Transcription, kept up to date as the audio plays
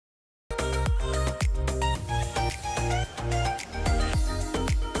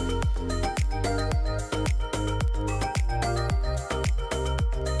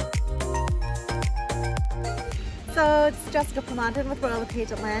it's Jessica Plamonton with Royal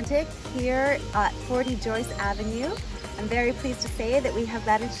LePage Atlantic here at 40 Joyce Avenue. I'm very pleased to say that we have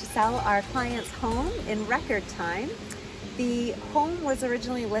managed to sell our client's home in record time. The home was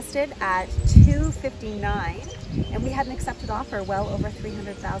originally listed at $259,000 and we had an accepted offer well over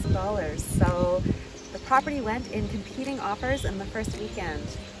 $300,000. So the property went in competing offers in the first weekend.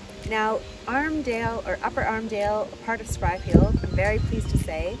 Now, Armdale, or Upper Armdale, part of Spryfield, I'm very pleased to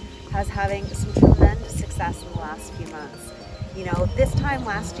say, has having some tremendous success in the last few months. You know, this time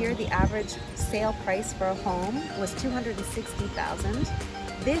last year, the average sale price for a home was $260,000.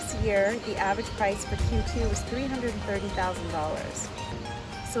 This year, the average price for Q2 was $330,000.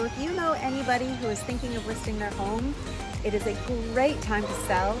 So if you know anybody who is thinking of listing their home, it is a great time to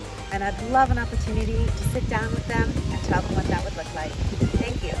sell, and I'd love an opportunity to sit down with them and tell them what